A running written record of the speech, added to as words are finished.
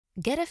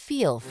Get a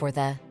feel for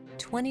the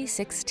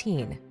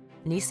 2016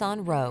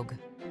 Nissan Rogue.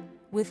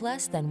 With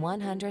less than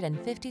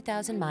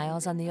 150,000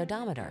 miles on the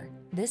odometer,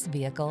 this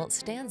vehicle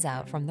stands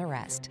out from the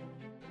rest.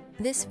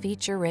 This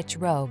feature-rich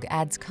Rogue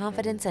adds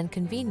confidence and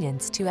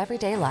convenience to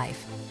everyday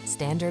life.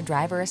 Standard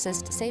driver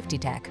assist safety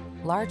tech,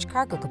 large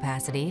cargo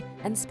capacity,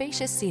 and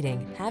spacious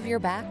seating have your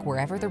back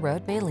wherever the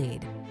road may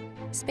lead.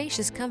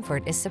 Spacious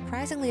comfort is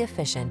surprisingly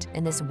efficient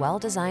in this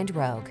well-designed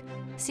Rogue.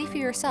 See for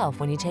yourself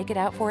when you take it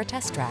out for a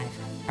test drive.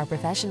 Our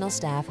professional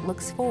staff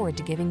looks forward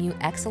to giving you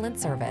excellent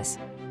service.